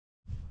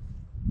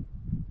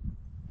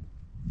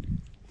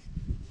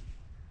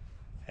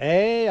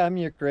Hey, I'm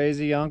your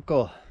crazy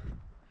uncle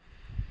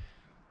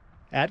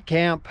at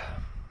camp.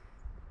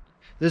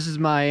 This is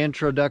my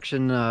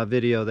introduction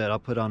video that I'll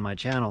put on my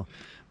channel.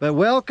 But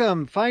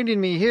welcome,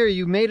 finding me here.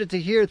 You made it to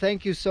here.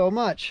 Thank you so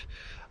much.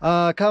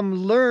 Come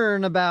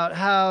learn about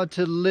how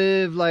to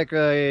live like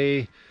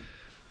a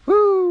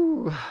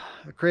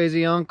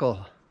crazy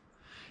uncle.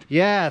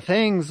 Yeah,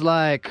 things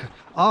like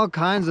all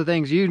kinds of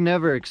things you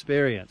never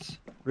experience.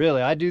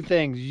 Really, I do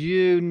things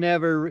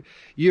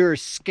you're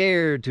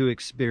scared to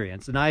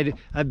experience. And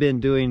I've been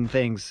doing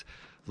things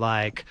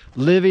like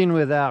living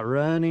without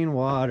running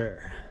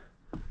water.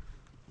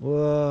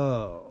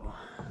 Whoa,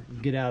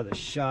 get out of the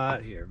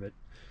shot here, but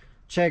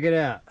check it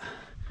out.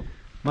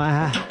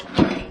 My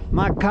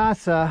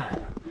casa,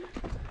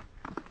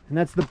 and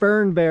that's the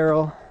burn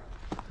barrel.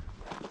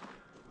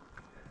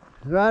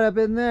 Right up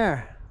in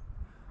there,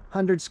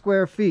 100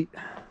 square feet.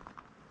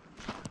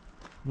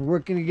 We're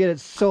working to get it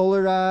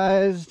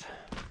solarized,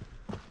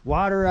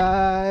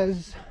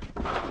 waterized.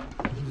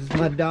 This is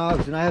my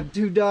dogs, and I have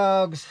 2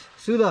 dogs.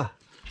 Sula,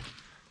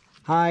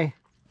 hi.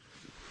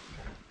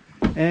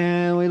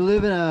 And we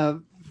live in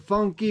a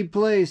funky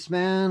place,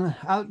 man.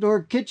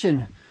 Outdoor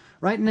kitchen.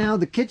 Right now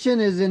the kitchen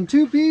is in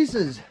 2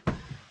 pieces.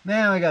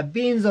 Man, we got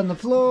beans on the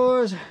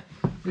floors.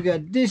 We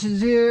got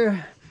dishes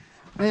here.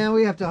 Man,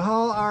 we have to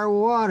haul our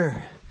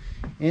water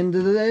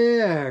into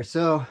there.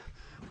 So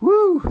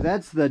woo,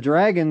 that's the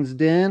dragon's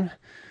den.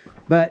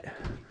 But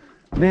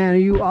man,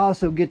 you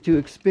also get to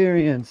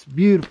experience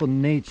beautiful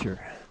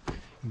nature.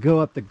 Go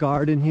up the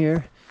garden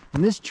here,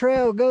 and this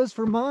trail goes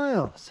for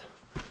miles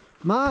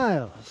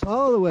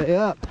all the way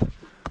up.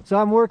 So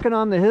I'm working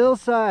on the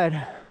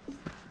hillside,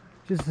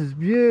 just this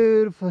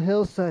beautiful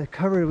hillside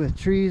covered with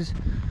trees.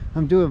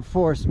 I'm doing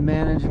forest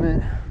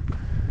management,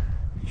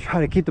 try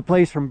to keep the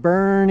place from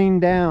burning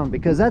down,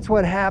 because that's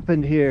what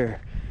happened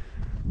here.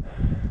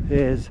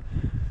 Is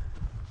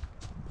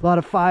a lot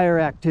of fire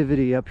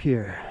activity up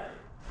here,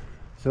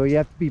 so you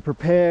have to be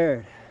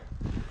prepared.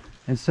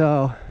 And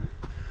so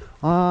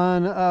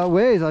on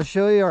ways, I'll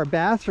show you our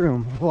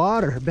bathroom,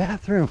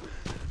 bathroom.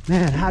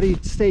 Man, how do you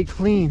stay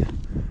clean?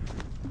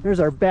 There's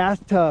our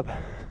bathtub.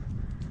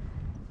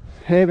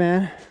 Hey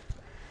man,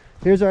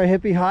 here's our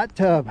hippie hot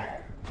tub.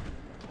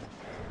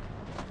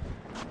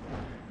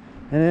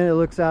 And then it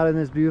looks out in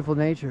this beautiful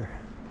nature.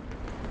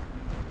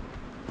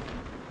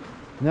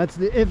 And that's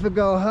the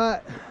Ifago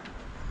hut.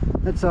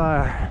 That's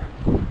our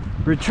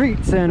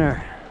retreat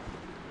center.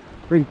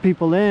 Bring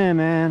people in,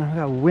 man. We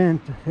got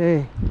wind.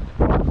 Hey.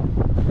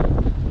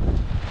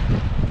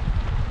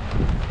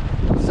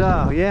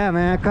 So yeah,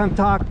 man, come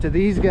talk to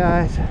these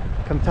guys.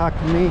 Come talk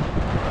to me.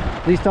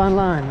 At least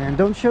online, man.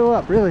 Don't show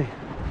up, really.